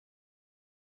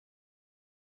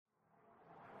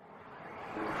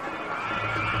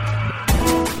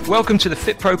Welcome to the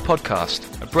FitPro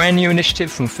podcast, a brand new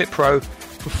initiative from FitPro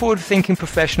for forward-thinking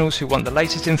professionals who want the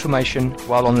latest information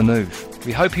while on the move.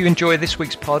 We hope you enjoy this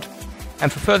week's pod,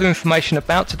 and for further information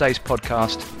about today's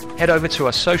podcast, head over to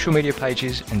our social media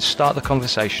pages and start the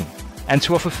conversation. And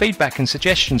to offer feedback and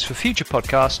suggestions for future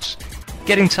podcasts,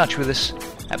 get in touch with us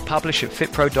at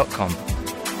publish@fitpro.com.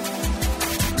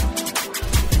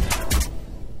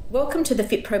 Welcome to the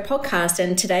FitPro podcast,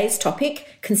 and today's topic,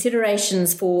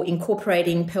 considerations for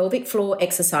incorporating pelvic floor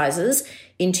exercises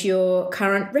into your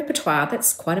current repertoire.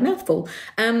 That's quite a mouthful.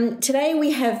 Today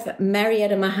we have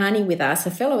Marietta Mehanni with us,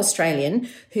 a fellow Australian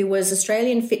who was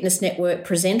Australian Fitness Network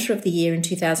Presenter of the Year in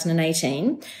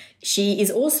 2018. She is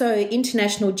also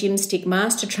International Gymstic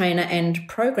Master Trainer and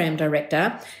Program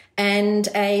Director and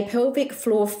a Pelvic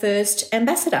Floor First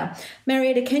Ambassador.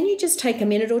 Marietta, can you just take a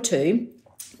minute or two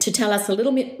to tell us a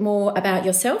little bit more about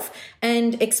yourself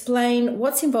and explain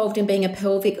what's involved in being a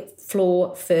Pelvic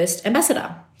Floor First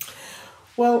Ambassador?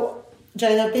 Well,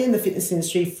 Jane, I've been in the fitness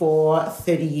industry for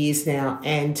 30 years now,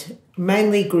 and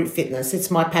mainly group fitness. It's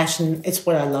my passion. It's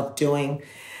what I love doing.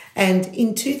 And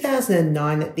in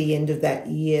 2009, at the end of that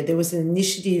year, there was an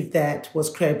initiative that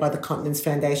was created by the Continence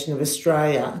Foundation of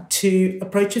Australia to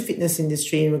approach the fitness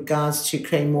industry in regards to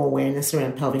creating more awareness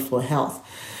around pelvic floor health.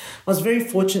 I was very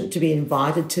fortunate to be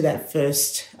invited to that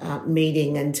first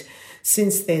meeting, and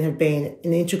since then have been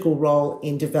an integral role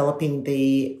in developing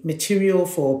the material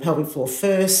for Pelvic Floor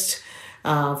First,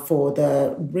 for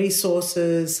the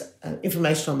resources,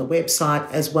 information on the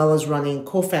website, as well as running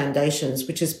Core Foundations,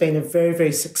 which has been a very,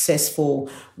 very successful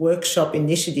workshop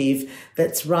initiative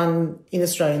that's run in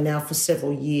Australia now for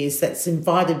several years, that's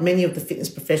invited many of the fitness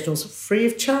professionals free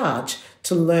of charge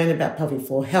to learn about pelvic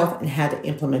floor health and how to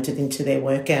implement it into their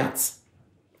workouts.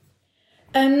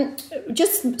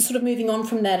 Just sort of moving on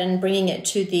from that and bringing it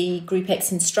to the Group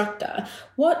X instructor,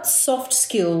 what soft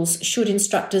skills should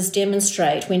instructors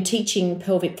demonstrate when teaching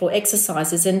pelvic floor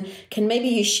exercises? And can maybe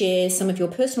you share some of your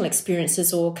personal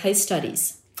experiences or case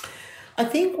studies? I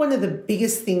think one of the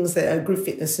biggest things that a group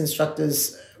fitness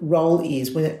instructor's role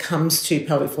is when it comes to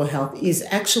pelvic floor health is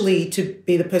actually to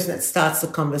be the person that starts the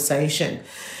conversation.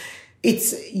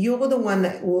 You're the one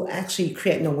that will actually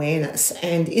create an awareness.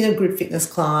 And in a group fitness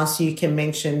class, you can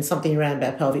mention something around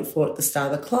about pelvic floor at the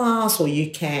start of the class, or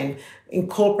you can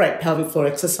incorporate pelvic floor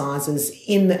exercises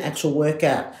in the actual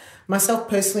workout. Myself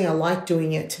personally, I like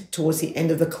doing it towards the end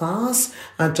of the class,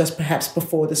 just perhaps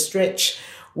before the stretch,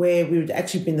 where we would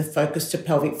actually bring the focus to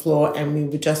pelvic floor and we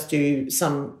would just do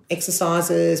some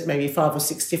exercises, maybe 5 or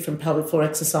 6 different pelvic floor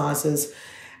exercises.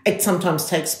 It sometimes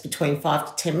takes between 5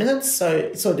 to 10 minutes, so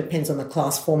it sort of depends on the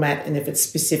class format and if it's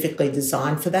specifically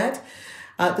designed for that.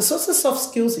 The sorts of soft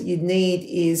skills that you need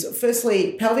is,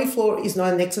 firstly, pelvic floor is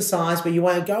not an exercise where you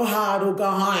want to go hard or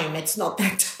go home. It's not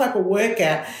that type of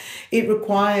workout. It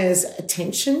requires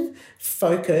attention,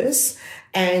 focus,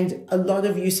 and a lot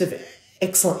of use of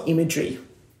excellent imagery.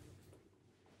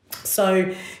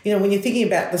 So, when you're thinking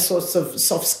about the sorts of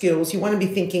soft skills, you want to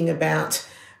be thinking about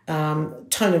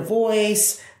tone of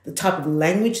voice, the type of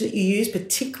language that you use,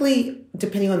 particularly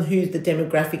depending on who the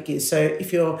demographic is. So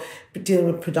if you're dealing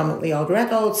with predominantly older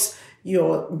adults,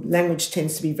 your language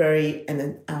tends to be very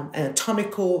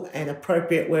anatomical and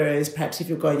appropriate, whereas perhaps if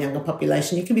you've got a younger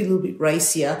population, you can be a little bit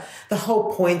racier. The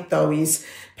whole point, though, is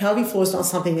pelvic floor is not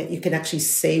something that you can actually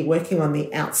see working on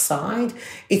the outside.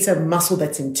 It's a muscle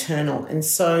that's internal. And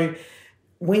so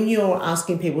when you're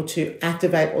asking people to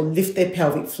activate or lift their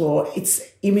pelvic floor, it's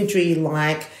imagery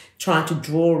like trying to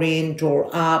draw in, draw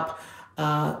up,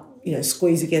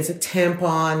 squeeze against a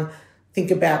tampon,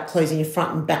 think about closing your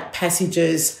front and back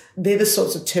passages. They're the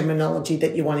sorts of terminology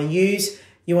that you want to use.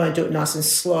 You want to do it nice and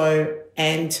slow,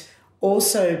 and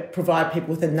also provide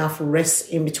people with enough rest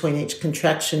in between each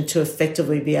contraction to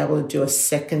effectively be able to do a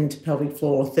second pelvic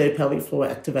floor or third pelvic floor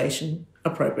activation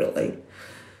appropriately.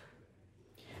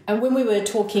 And when we were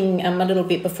talking a little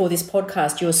bit before this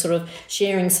podcast, you were sort of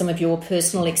sharing some of your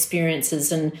personal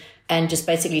experiences and just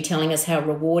basically telling us how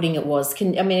rewarding it was.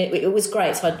 It was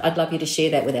great, so I'd love you to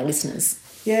share that with our listeners.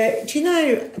 Yeah, do you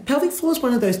know, pelvic floor is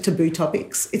one of those taboo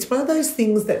topics. It's one of those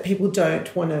things that people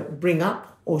don't want to bring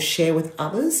up or share with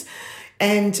others.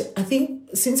 And I think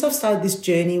since I've started this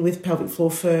journey with Pelvic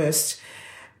Floor First,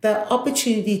 the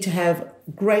opportunity to have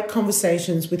great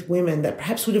conversations with women that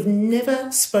perhaps would have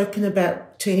never spoken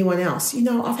about to anyone else.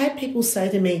 I've had people say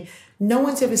to me, no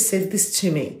one's ever said this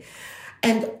to me.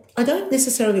 And I don't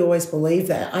necessarily always believe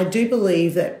that. I do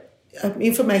believe that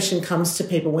information comes to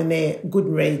people when they're good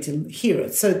and ready to hear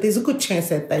it. So there's a good chance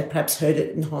that they perhaps heard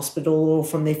it in hospital or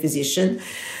from their physician,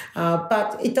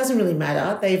 but it doesn't really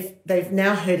matter. They've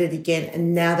now heard it again,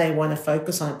 and now they want to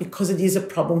focus on it because it is a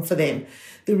problem for them.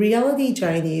 The reality,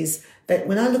 Jane, is that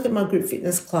when I look at my group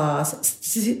fitness class,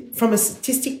 from a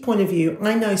statistic point of view,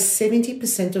 I know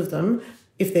 70% of them,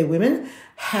 if they're women,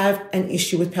 have an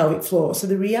issue with pelvic floor. So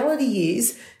the reality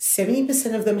is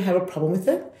 70% of them have a problem with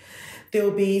it. There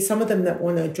will be some of them that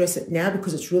want to address it now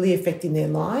because it's really affecting their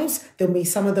lives. There'll be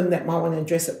some of them that might want to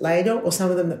address it later, or some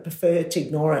of them that prefer to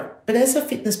ignore it. But as a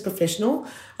fitness professional,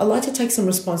 I like to take some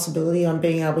responsibility on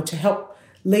being able to help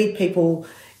lead people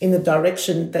in the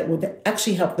direction that would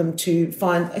actually help them to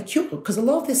find a cure, because a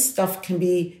lot of this stuff can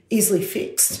be easily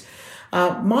fixed.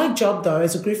 My job, though,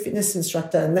 as a group fitness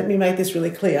instructor, and let me make this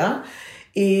really clear,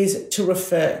 is to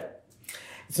refer.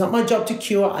 It's not my job to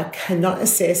cure. I cannot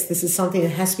assess. This is something that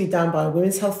has to be done by a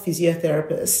women's health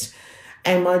physiotherapist.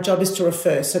 And my job is to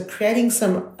refer. So creating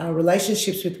some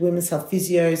relationships with women's health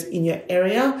physios in your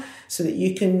area so that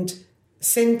you can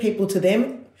send people to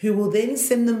them who will then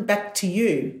send them back to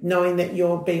you, knowing that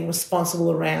you're being responsible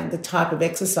around the type of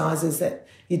exercises that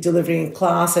you're delivering in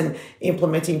class and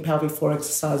implementing pelvic floor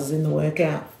exercises in the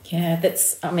workout. Yeah,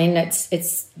 it's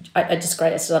just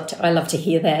great. I love to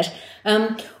hear that.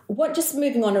 Just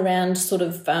moving on around sort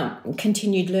of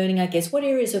continued learning, I guess, what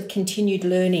areas of continued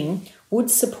learning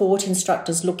would support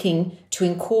instructors looking to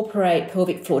incorporate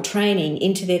pelvic floor training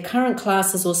into their current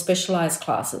classes or specialised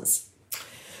classes?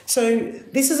 So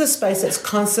this is a space that's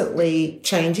constantly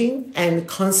changing and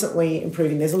constantly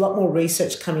improving. There's a lot more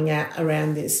research coming out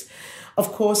around this.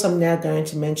 Of course, I'm now going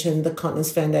to mention the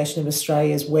Continence Foundation of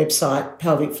Australia's website,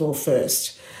 Pelvic Floor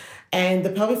First. And the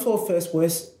Pelvic Floor First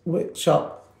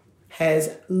workshop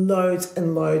has loads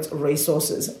and loads of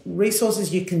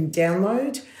resources you can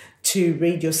download to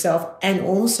read yourself and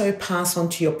also pass on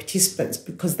to your participants,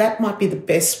 because that might be the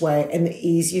best way and the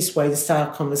easiest way to start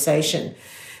a conversation.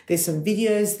 There's some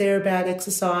videos there about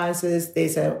exercises.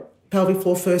 There's a Pelvic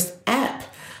Floor First app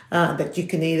that you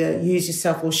can either use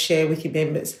yourself or share with your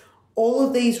members. All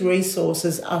of these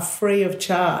resources are free of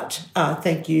charge.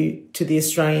 Thank you to the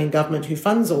Australian government who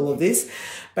funds all of this.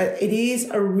 But it is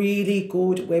a really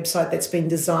good website that's been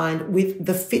designed with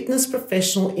the fitness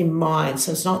professional in mind.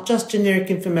 So it's not just generic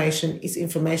information, it's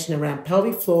information around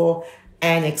pelvic floor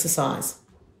and exercise.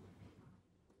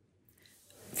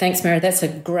 Thanks, Mary. That's a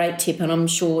great tip, and I'm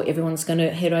sure everyone's going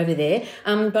to head over there.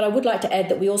 But I would like to add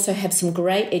that we also have some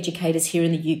great educators here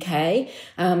in the UK.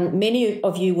 Many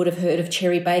of you would have heard of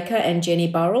Cherry Baker and Jenny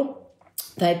Burrell.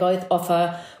 They both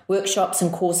offer workshops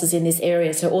and courses in this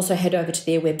area, so also head over to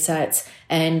their websites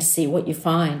and see what you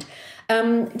find.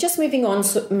 Just moving on,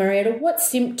 so Marietta, what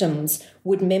symptoms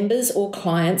would members or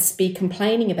clients be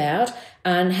complaining about,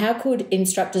 and how could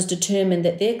instructors determine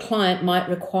that their client might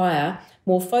require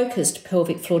more focused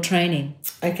pelvic floor training?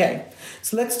 Okay,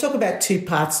 so let's talk about two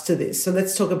parts to this. So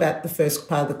let's talk about the first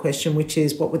part of the question, which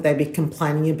is what would they be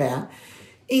complaining about?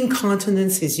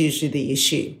 Incontinence is usually the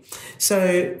issue.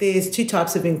 So there's two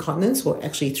types of incontinence, or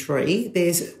actually three.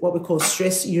 There's what we call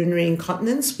stress urinary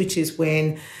incontinence, which is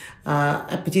when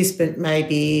a participant may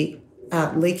be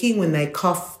leaking when they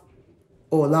cough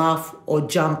or laugh or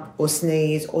jump or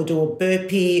sneeze or do a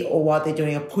burpee, or while they're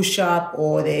doing a push-up,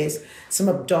 or there's some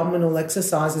abdominal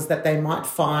exercises that they might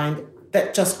find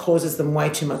that just causes them way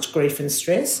too much grief and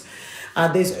stress.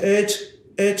 There's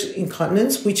urge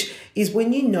incontinence, which is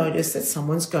when you notice that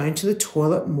someone's going to the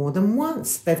toilet more than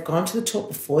once. They've gone to the toilet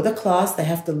before the class, they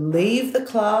have to leave the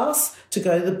class to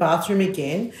go to the bathroom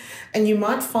again, and you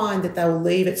might find that they will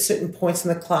leave at certain points in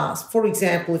the class. For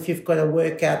example, if you've got a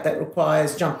workout that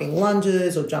requires jumping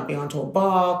lunges or jumping onto a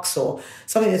box or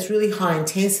something that's really high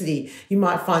intensity, you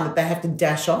might find that they have to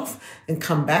dash off and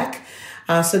come back.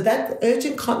 So that urge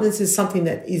incontinence is something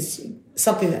that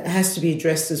has to be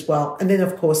addressed as well. And then,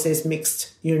 of course, there's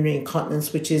mixed urinary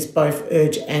incontinence, which is both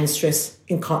urge and stress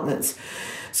incontinence.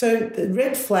 So the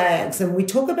red flags, and we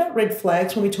talk about red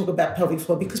flags when we talk about pelvic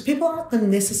floor, because people aren't going to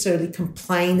necessarily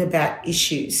complain about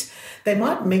issues. They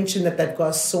might mention that they've got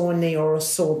a sore knee or a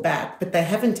sore back, but they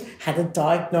haven't had a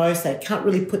diagnosis. They can't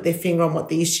really put their finger on what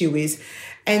the issue is.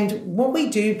 And what we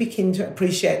do begin to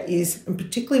appreciate is, and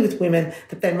particularly with women,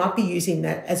 that they might be using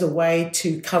that as a way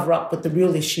to cover up what the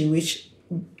real issue is,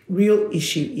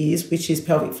 which is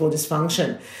pelvic floor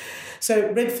dysfunction.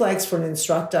 So red flags for an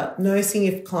instructor: noticing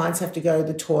if clients have to go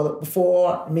to the toilet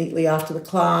before, immediately after the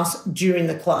class, during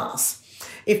the class.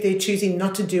 If they're choosing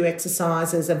not to do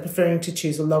exercises and preferring to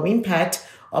choose a low impact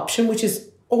option, which is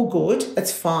all good,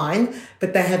 that's fine,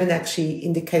 but they haven't actually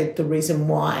indicated the reason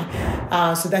why.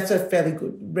 So that's a fairly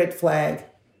good red flag.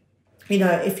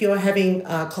 if you're having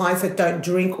clients that don't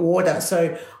drink water,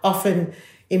 so often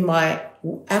in my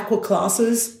aqua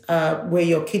classes, where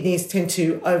your kidneys tend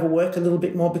to overwork a little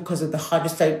bit more because of the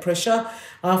hydrostatic pressure,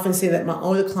 I often see that my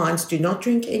older clients do not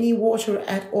drink any water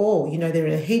at all. They're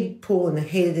in a heated pool in a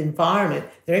heated environment.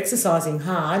 They're exercising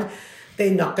hard.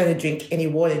 They're not going to drink any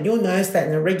water. And you'll notice that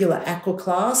in a regular aqua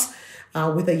class,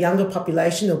 with a younger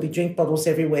population, there'll be drink bottles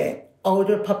everywhere.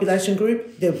 Older population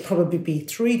group, there'll probably be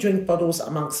 3 drink bottles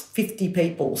amongst 50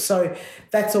 people. So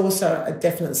that's also a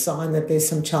definite sign that there's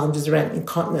some challenges around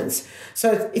incontinence.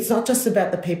 So it's not just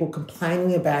about the people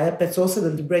complaining about it, but it's also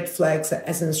the red flags that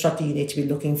as an instructor you need to be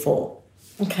looking for.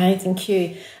 Okay, thank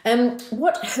you.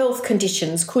 What health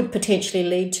conditions could potentially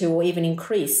lead to or even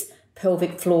increase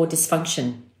pelvic floor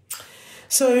dysfunction?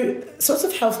 So sorts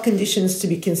of health conditions to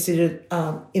be considered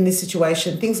in this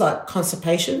situation, things like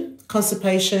constipation,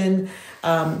 coughing,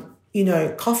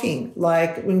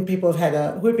 like when people have had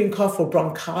a whooping cough or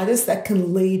bronchitis, that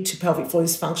can lead to pelvic floor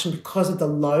dysfunction because of the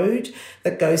load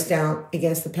that goes down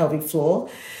against the pelvic floor.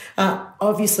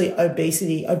 Obviously,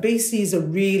 obesity. Obesity is a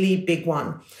really big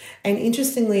one. And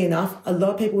interestingly enough, a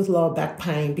lot of people with lower back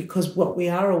pain, because what we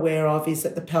are aware of is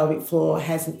that the pelvic floor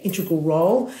has an integral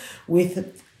role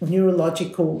with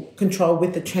neurological control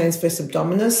with the transverse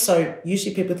abdominis. So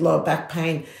usually people with lower back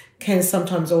pain can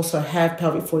sometimes also have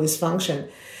pelvic floor dysfunction.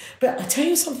 But I tell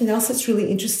you something else that's really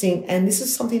interesting, and this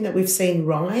is something that we've seen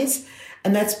rise,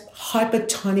 and that's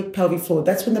hypertonic pelvic floor.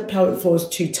 That's when the pelvic floor is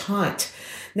too tight.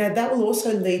 Now, that will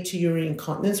also lead to urinary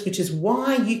incontinence, which is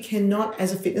why you cannot,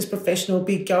 as a fitness professional,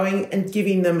 be going and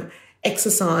giving them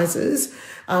exercises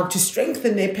to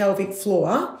strengthen their pelvic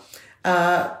floor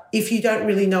if you don't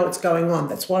really know what's going on.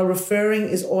 That's why referring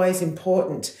is always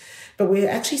important. But we're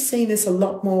actually seeing this a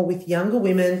lot more with younger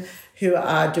women who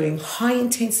are doing high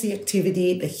intensity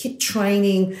activity, the HIIT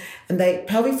training, and their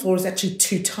pelvic floor is actually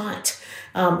too tight.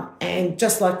 And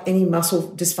just like any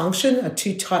muscle dysfunction, a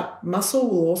too tight muscle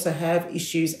will also have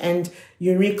issues, and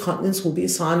urinary incontinence will be a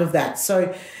sign of that.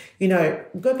 So, we've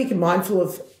got to be mindful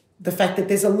of the fact that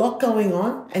there's a lot going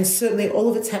on, and certainly all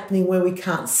of it's happening where we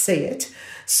can't see it.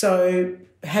 So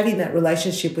having that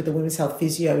relationship with the women's health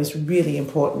physio is really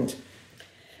important.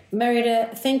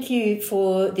 Marietta, thank you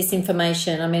for this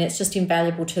information. I mean, it's just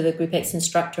invaluable to the Group X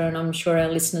instructor, and I'm sure our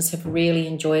listeners have really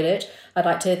enjoyed it. I'd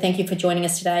like to thank you for joining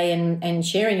us today and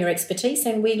sharing your expertise,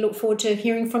 and we look forward to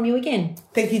hearing from you again.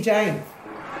 Thank you, Jane.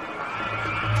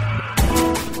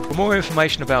 For more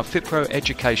information about FitPro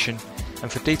education and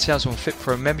for details on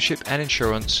FitPro membership and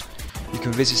insurance, you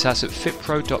can visit us at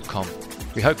fitpro.com.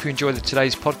 We hope you enjoyed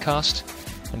today's podcast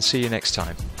and see you next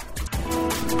time.